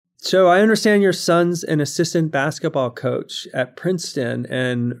So I understand your son's an assistant basketball coach at Princeton,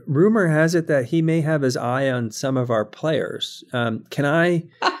 and rumor has it that he may have his eye on some of our players. Can I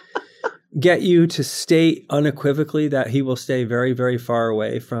get you to state unequivocally that he will stay very, very far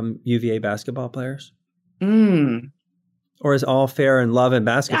away from UVA basketball players? Or is all fair in love and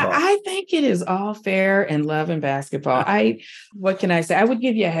basketball? I think it is all fair in love and basketball. What can I say? I would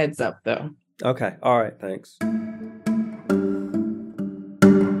give you a heads up, though. Okay. All right. Thanks.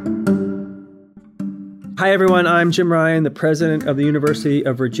 Hi, everyone. I'm Jim Ryan, the president of the University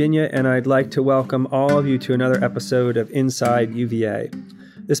of Virginia, and I'd like to welcome all of you to another episode of Inside UVA.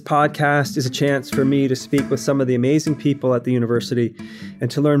 This podcast is a chance for me to speak with some of the amazing people at the university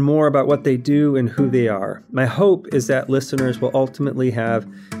and to learn more about what they do and who they are. My hope is that listeners will ultimately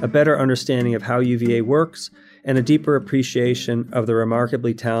have a better understanding of how UVA works and a deeper appreciation of the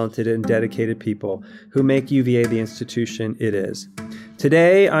remarkably talented and dedicated people who make UVA the institution it is.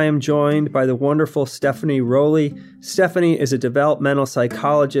 Today, I am joined by the wonderful Stephanie Rowley. Stephanie is a developmental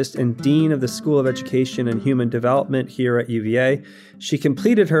psychologist and dean of the School of Education and Human Development here at UVA. She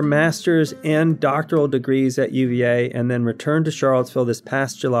completed her master's and doctoral degrees at UVA and then returned to Charlottesville this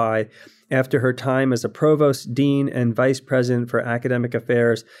past July after her time as a provost, dean, and vice president for academic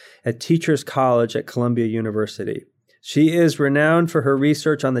affairs at Teachers College at Columbia University. She is renowned for her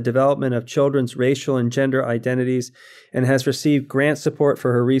research on the development of children's racial and gender identities and has received grant support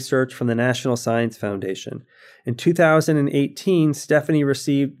for her research from the National Science Foundation. In 2018, Stephanie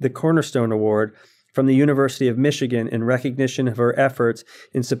received the Cornerstone Award from the University of Michigan in recognition of her efforts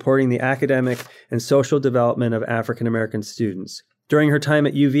in supporting the academic and social development of African American students. During her time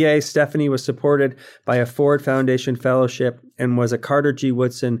at UVA, Stephanie was supported by a Ford Foundation Fellowship and was a Carter G.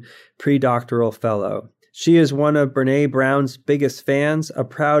 Woodson Pre-Doctoral Fellow. She is one of Brene Brown's biggest fans, a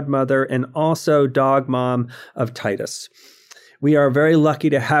proud mother, and also dog mom of Titus. We are very lucky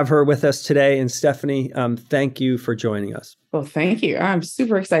to have her with us today. And Stephanie, thank you for joining us. Well, thank you. I'm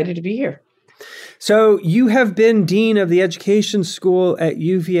super excited to be here. So you have been dean of the education school at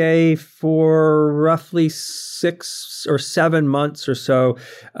UVA for roughly 6 or 7 months or so.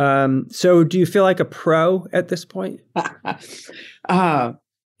 So do you feel like a pro at this point?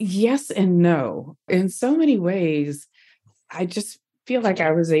 Yes and no. In so many ways, I just feel like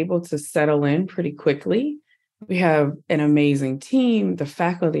I was able to settle in pretty quickly. We have an amazing team. The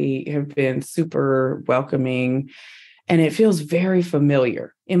faculty have been super welcoming, and it feels very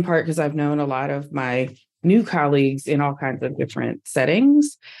familiar, in part because I've known a lot of my new colleagues in all kinds of different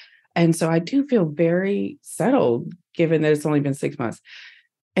settings. And so I do feel very settled, given that it's only been 6 months.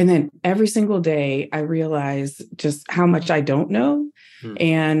 And then every single day, I realize just how much I don't know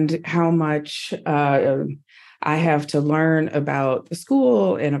and how much I have to learn about the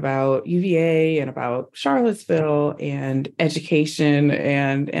school and about UVA and about Charlottesville and education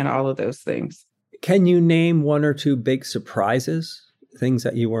and all of those things. Can you name one or two big surprises, things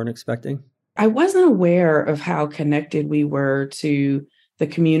that you weren't expecting? I wasn't aware of how connected we were to the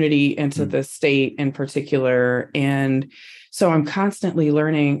community and to the state in particular. And so I'm constantly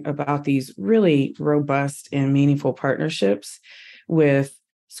learning about these really robust and meaningful partnerships with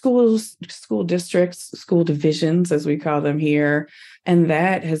schools, school districts, school divisions, as we call them here. And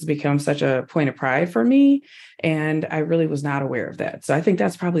that has become such a point of pride for me. And I really was not aware of that. So I think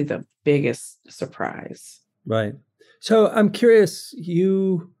that's probably the biggest surprise. Right. So I'm curious,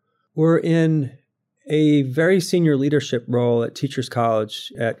 you were in a very senior leadership role at Teachers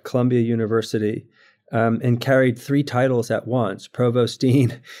College at Columbia University and carried 3 titles at once, provost,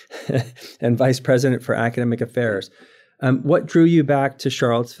 dean, and vice president for academic affairs. What drew you back to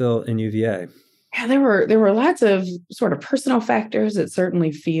Charlottesville and UVA? Yeah, there were lots of sort of personal factors. It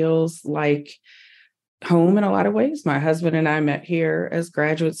certainly feels like home in a lot of ways. My husband and I met here as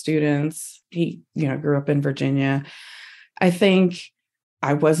graduate students. He, grew up in Virginia. I think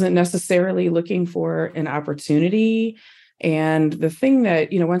I wasn't necessarily looking for an opportunity. And the thing that,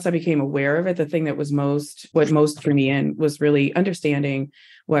 once I became aware of it, the thing that was what most drew me in was really understanding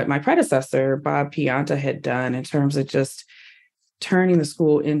what my predecessor, Bob Pianta, had done in terms of just turning the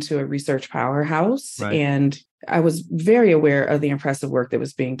school into a research powerhouse. Right. And I was very aware of the impressive work that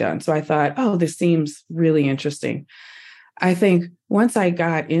was being done. So I thought, this seems really interesting. I think once I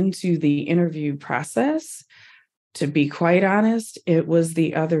got into the interview process, to be quite honest, it was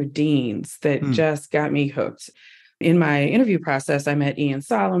the other deans that just got me hooked. In my interview process, I met Ian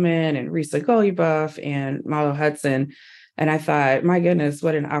Solomon and Risa Goluboff and Malo Hudson. And I thought, my goodness,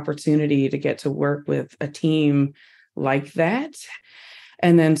 what an opportunity to get to work with a team like that.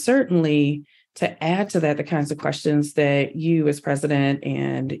 And then certainly to add to that, the kinds of questions that you as president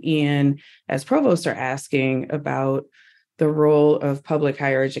and Ian as provost are asking about the role of public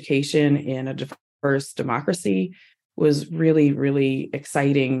higher education in a diverse democracy was really, really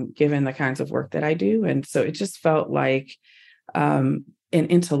exciting given the kinds of work that I do. And so it just felt like an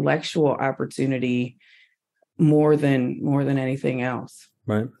intellectual opportunity more than anything else.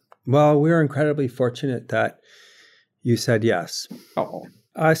 Right. Well, we're incredibly fortunate that you said yes. Oh.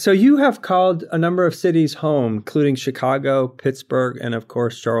 So you have called a number of cities home, including Chicago, Pittsburgh, and of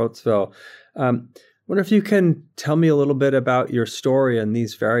course, Charlottesville. I wonder if you can tell me a little bit about your story in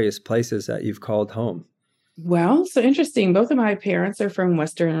these various places that you've called home. Well, so interesting. Both of my parents are from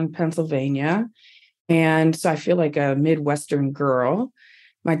Western Pennsylvania. And so I feel like a Midwestern girl.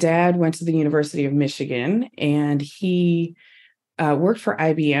 My dad went to the University of Michigan, and he worked for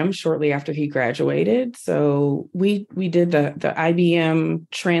IBM shortly after he graduated. So we did the IBM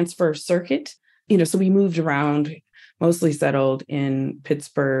transfer circuit. So we moved around, mostly settled in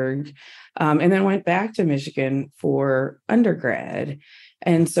Pittsburgh, and then went back to Michigan for undergrad.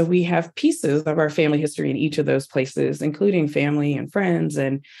 And so we have pieces of our family history in each of those places, including family and friends.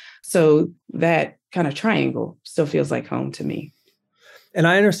 And so that kind of triangle still feels like home to me. And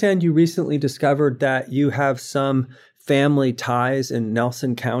I understand you recently discovered that you have some family ties in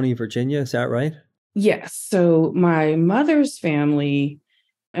Nelson County, Virginia. Is that right? Yes. So my mother's family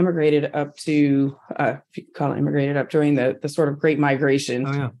immigrated up to, if you could call it immigrated up during the sort of Great Migration.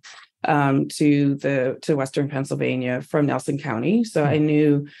 Oh, yeah. To Western Pennsylvania from Nelson County. So I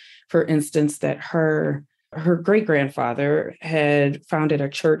knew, for instance, that her great grandfather had founded a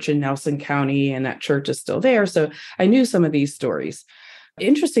church in Nelson County, and that church is still there. So I knew some of these stories.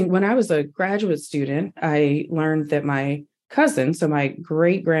 Interesting. When I was a graduate student, I learned that my cousin, so my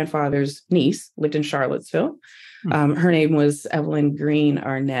great grandfather's niece, lived in Charlottesville. Her name was Evelyn Green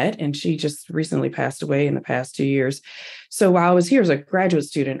Arnett, and she just recently passed away in the past 2 years. So while I was here as a graduate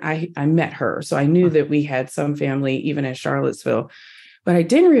student, I met her. So I knew that we had some family even in Charlottesville. But I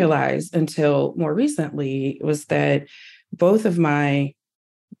didn't realize until more recently was that both of my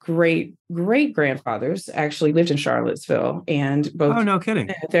great grandfathers actually lived in Charlottesville, and both. Oh, no kidding.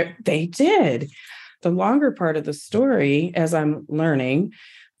 They did. The longer part of the story, as I'm learning,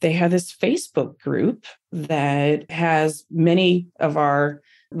 they have this Facebook group that has many of our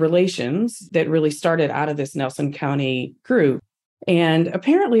relations that really started out of this Nelson County group. And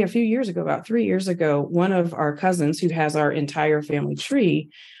apparently a few years ago, about 3 years ago, one of our cousins who has our entire family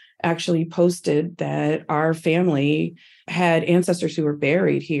tree actually posted that our family had ancestors who were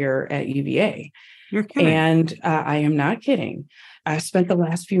buried here at UVA. You're kidding. And I am not kidding. I spent the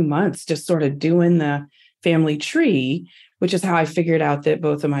last few months just sort of doing the family tree, which is how I figured out that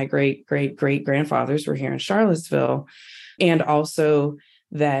both of my great grandfathers were here in Charlottesville, and also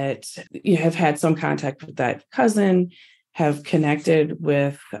that you have had some contact with that cousin, have connected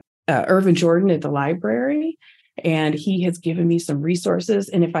with Irvin Jordan at the library, and he has given me some resources.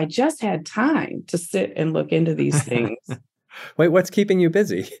 And if I just had time to sit and look into these things. Wait, what's keeping you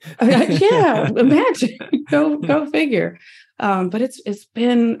busy? Yeah, imagine. Go figure. But it's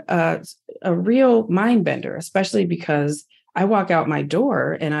been a real mind bender, especially because I walk out my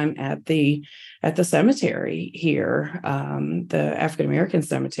door and I'm at the cemetery here, the African American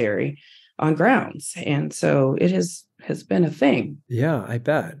cemetery on grounds, and so it has been a thing. Yeah, I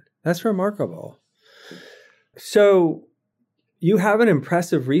bet. That's remarkable. So you have an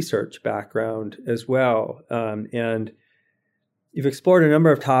impressive research background as well, and you've explored a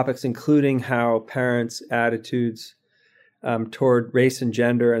number of topics, including how parents' attitudes toward race and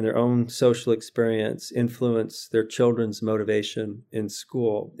gender and their own social experience influence their children's motivation in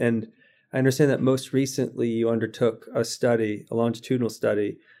school. And I understand that most recently you undertook a longitudinal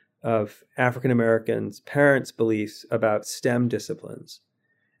study of African Americans' parents' beliefs about STEM disciplines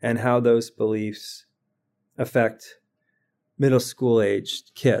and how those beliefs affect middle school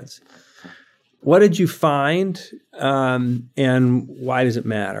aged kids. What did you find, and why does it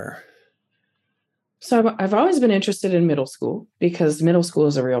matter? So I've always been interested in middle school because middle school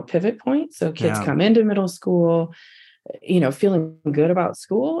is a real pivot point. So kids come into middle school, feeling good about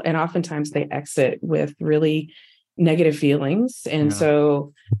school, and oftentimes they exit with really negative feelings. And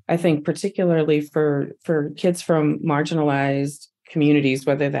so I think particularly for kids from marginalized communities,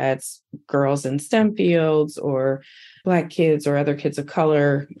 whether that's girls in STEM fields or Black kids or other kids of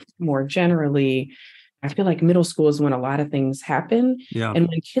color more generally, I feel like middle school is when a lot of things happen. Yeah. And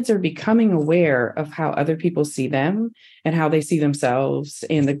when kids are becoming aware of how other people see them and how they see themselves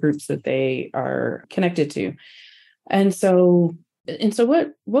and the groups that they are connected to. And so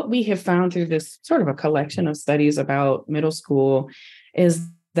what we have found through this sort of a collection of studies about middle school is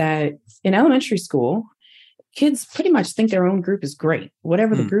that in elementary school, kids pretty much think their own group is great.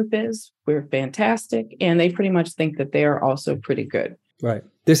 Whatever the Hmm. group is, we're fantastic. And they pretty much think that they are also pretty good. Right.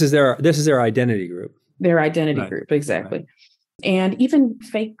 This is their identity group. Their identity Right. group, exactly. Right. And even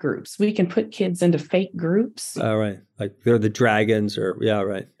fake groups. We can put kids into fake groups. Right. Like they're the dragons or yeah,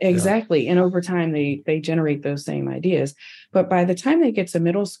 right. Exactly. And over time, they generate those same ideas. But by the time they get to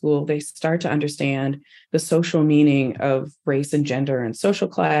middle school, they start to understand the social meaning of race and gender and social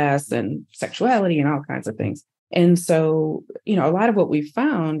class and sexuality and all kinds of things. And so, a lot of what we've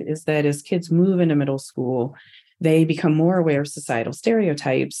found is that as kids move into middle school, they become more aware of societal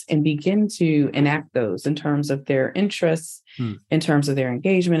stereotypes and begin to enact those in terms of their interests, Hmm. in terms of their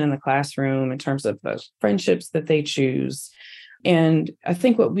engagement in the classroom, in terms of the friendships that they choose. And I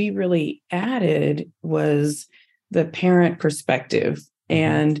think what we really added was the parent perspective. Mhm.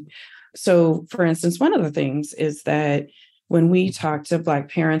 And so, for instance, one of the things is that when we talk to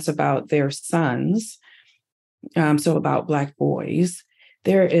Black parents about their sons, so about Black boys,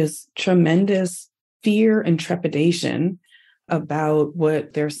 there is tremendous fear and trepidation about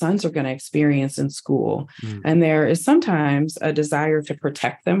what their sons are going to experience in school. Mm. And there is sometimes a desire to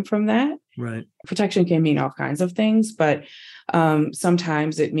protect them from that. Right. Protection can mean all kinds of things, but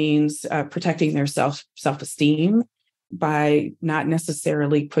sometimes it means protecting their self-esteem by not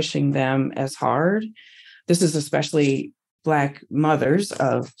necessarily pushing them as hard. This is especially Black mothers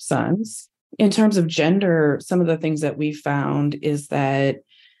of sons. In terms of gender, some of the things that we found is that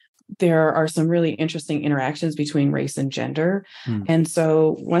there are some really interesting interactions between race and gender. Hmm. And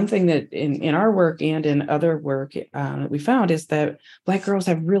so one thing that in our work and in other work that we found is that Black girls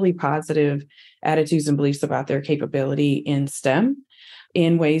have really positive attitudes and beliefs about their capability in STEM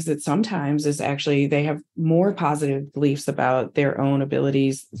in ways that sometimes is actually they have more positive beliefs about their own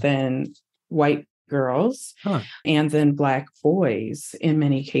abilities than white girls and than Black boys in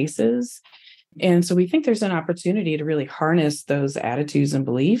many cases. And so we think there's an opportunity to really harness those attitudes and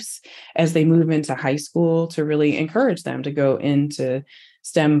beliefs as they move into high school to really encourage them to go into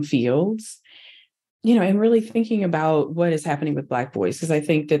STEM fields, and really thinking about what is happening with Black boys, because I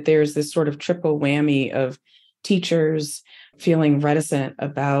think that there's this sort of triple whammy of teachers feeling reticent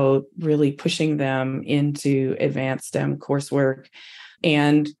about really pushing them into advanced STEM coursework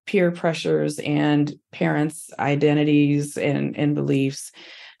and peer pressures and parents' identities and beliefs.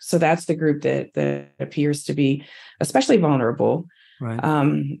 So that's the group that appears to be especially vulnerable. Right.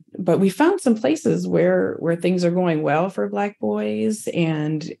 But we found some places where things are going well for Black boys,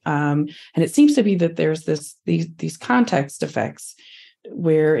 and it seems to be that there's these context effects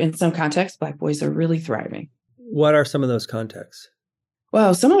where in some contexts Black boys are really thriving. What are some of those contexts?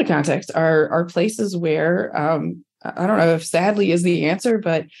 Well, some of the contexts are places where I don't know if sadly is the answer,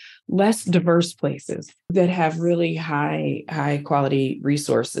 but less diverse places that have really high quality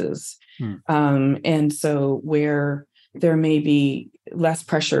resources. And so where there may be less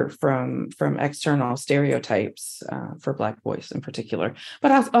pressure from external stereotypes for Black boys in particular,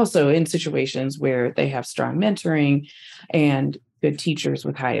 but also in situations where they have strong mentoring and good teachers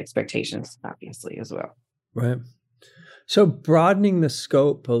with high expectations, obviously, as well. Right. So broadening the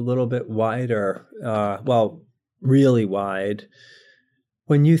scope a little bit wider, really wide.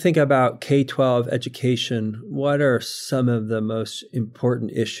 When you think about K-12 education, what are some of the most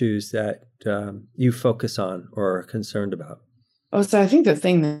important issues that you focus on or are concerned about? Oh, so I think the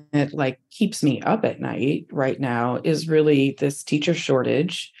thing that keeps me up at night right now is really this teacher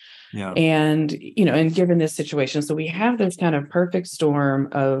shortage. Yeah. And, and given this situation, so we have this kind of perfect storm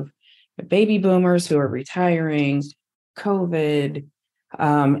of baby boomers who are retiring, COVID,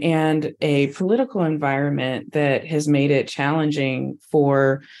 and a political environment that has made it challenging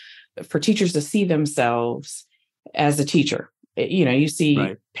for teachers to see themselves as a teacher. You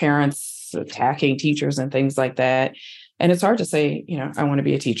see parents attacking teachers and things like that. And it's hard to say, I want to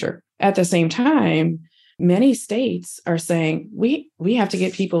be a teacher. At the same time, many states are saying, we have to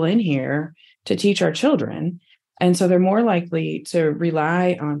get people in here to teach our children. And so they're more likely to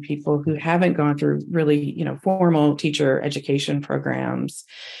rely on people who haven't gone through really, formal teacher education programs.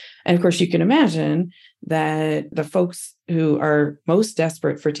 And of course, you can imagine that the folks who are most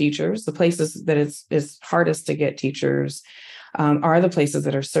desperate for teachers, the places that it's hardest to get teachers, are the places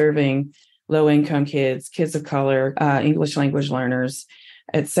that are serving low-income kids, kids of color, English language learners,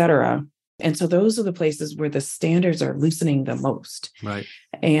 et cetera. And so those are the places where the standards are loosening the most. Right.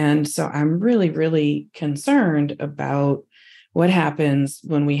 And so I'm really, really concerned about what happens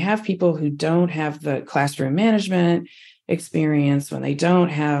when we have people who don't have the classroom management experience, when they don't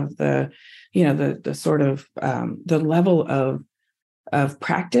have the sort of the level of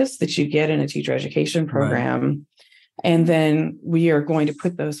practice that you get in a teacher education program. And then we are going to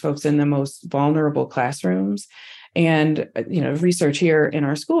put those folks in the most vulnerable classrooms. And, research here in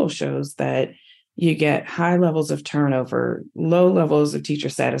our school shows that you get high levels of turnover, low levels of teacher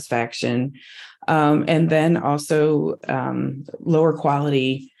satisfaction, and then also lower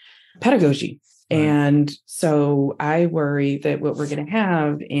quality pedagogy. Right. And so I worry that what we're going to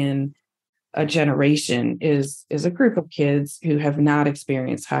have in a generation is a group of kids who have not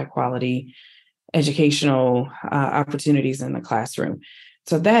experienced high quality educational opportunities in the classroom.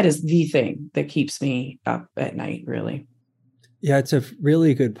 So that is the thing that keeps me up at night, really. Yeah, it's a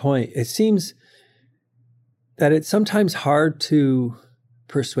really good point. It seems that it's sometimes hard to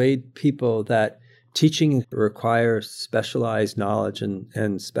persuade people that teaching requires specialized knowledge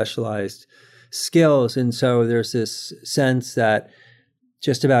and specialized skills. And so there's this sense that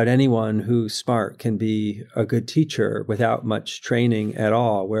just about anyone who's smart can be a good teacher without much training at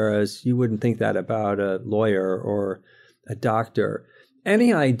all, whereas you wouldn't think that about a lawyer or a doctor.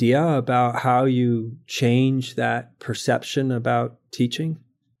 Any idea about how you change that perception about teaching?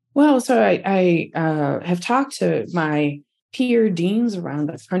 Well, so I have talked to my peer deans around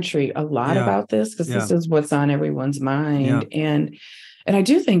the country a lot about this, because this is what's on everyone's mind. And I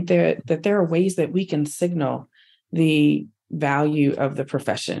do think that there are ways that we can signal the value of the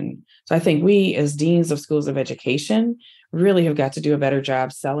profession. So I think we, as deans of schools of education, really have got to do a better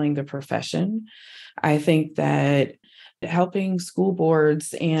job selling the profession. I think that helping school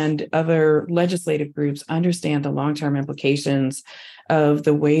boards and other legislative groups understand the long-term implications of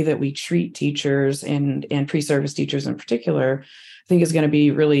the way that we treat teachers and pre-service teachers in particular, I think is going to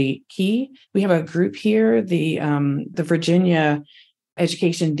be really key. We have a group here, the Virginia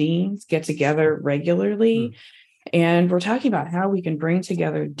education deans get together regularly. And we're talking about how we can bring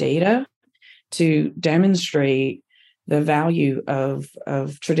together data to demonstrate the value of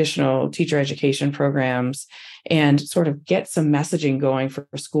traditional teacher education programs and sort of get some messaging going for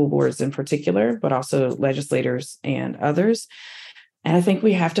school boards in particular, but also legislators and others. And I think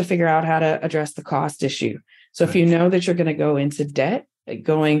we have to figure out how to address the cost issue. So if you know that you're going to go into debt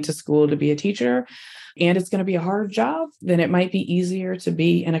going to school to be a teacher, and it's going to be a hard job, then it might be easier to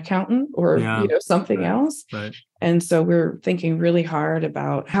be an accountant or something else. Right. And so we're thinking really hard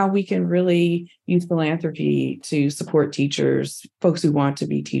about how we can really use philanthropy to support teachers, folks who want to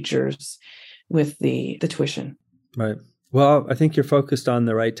be teachers, with the tuition. Right. Well, I think you're focused on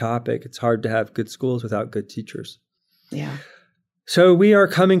the right topic. It's hard to have good schools without good teachers. Yeah. So we are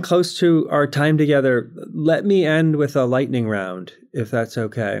coming close to our time together. Let me end with a lightning round, if that's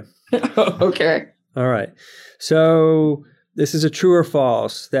okay. Okay. All right. So this is a true or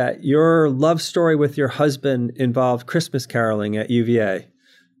false that your love story with your husband involved Christmas caroling at UVA.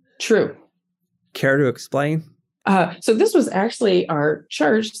 True. Care to explain? So this was actually our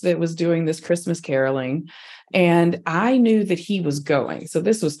church that was doing this Christmas caroling, and I knew that he was going. So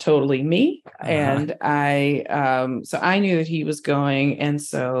this was totally me. And I knew that he was going. And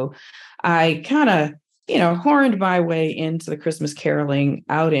so I kind of, horned my way into the Christmas caroling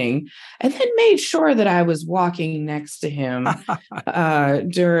outing, and then made sure that I was walking next to him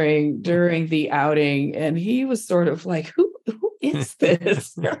during the outing. And he was sort of like, who is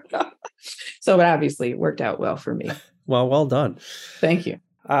this? So obviously it worked out well for me. Well done. Thank you.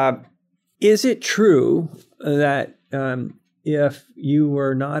 Is it true that if you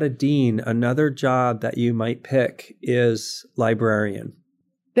were not a dean, another job that you might pick is librarian?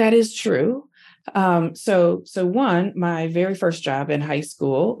 That is true. So one, my very first job in high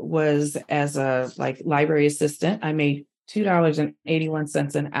school was as a library assistant. I made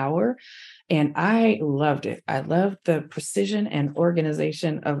 $2.81 an hour. And I loved it. I loved the precision and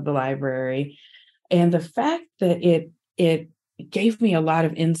organization of the library, and the fact that it gave me a lot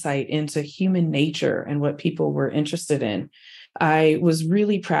of insight into human nature and what people were interested in. I was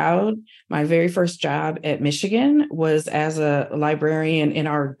really proud. My very first job at Michigan was as a librarian in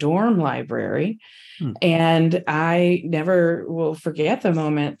our dorm library. And I never will forget the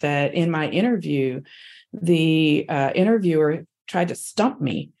moment that in my interview, the interviewer tried to stump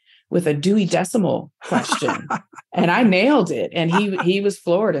me with a Dewey Decimal question. And I nailed it. And he was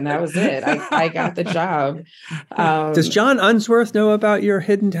floored, and that was it. I got the job. Does John Unsworth know about your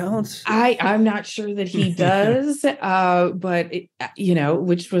hidden talents? I'm not sure that he does, but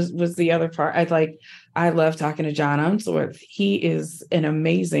which was the other part. I love talking to John Unsworth. He is an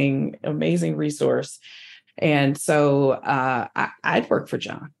amazing, amazing resource. And so I'd work for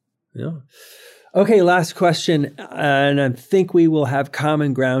John. Yeah. Okay, last question, and I think we will have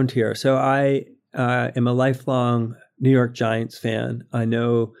common ground here. So I am a lifelong New York Giants fan. I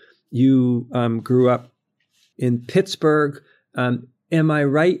know you grew up in Pittsburgh. Am I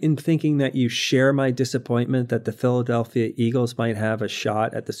right in thinking that you share my disappointment that the Philadelphia Eagles might have a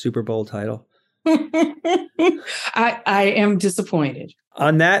shot at the Super Bowl title? I am disappointed.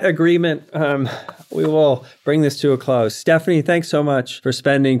 On that agreement, we will bring this to a close. Stephanie, thanks so much for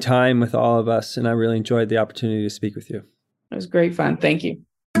spending time with all of us, and I really enjoyed the opportunity to speak with you. It was great fun. Thank you.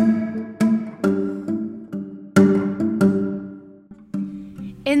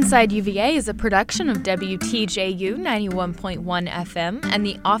 Inside UVA is a production of WTJU 91.1 FM and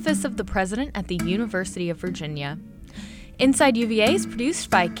the Office of the President at the University of Virginia. Inside UVA is produced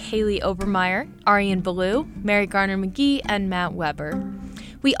by Kaylee Obermeyer, Ariane Ballou, Mary Garner McGee, and Matt Weber.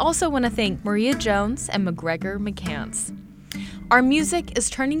 We also want to thank Maria Jones and McGregor McCants. Our music is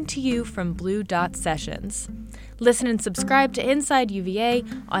Turning to You from Blue Dot Sessions. Listen and subscribe to Inside UVA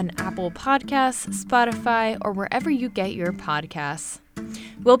on Apple Podcasts, Spotify, or wherever you get your podcasts.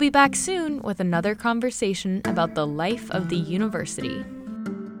 We'll be back soon with another conversation about the life of the university.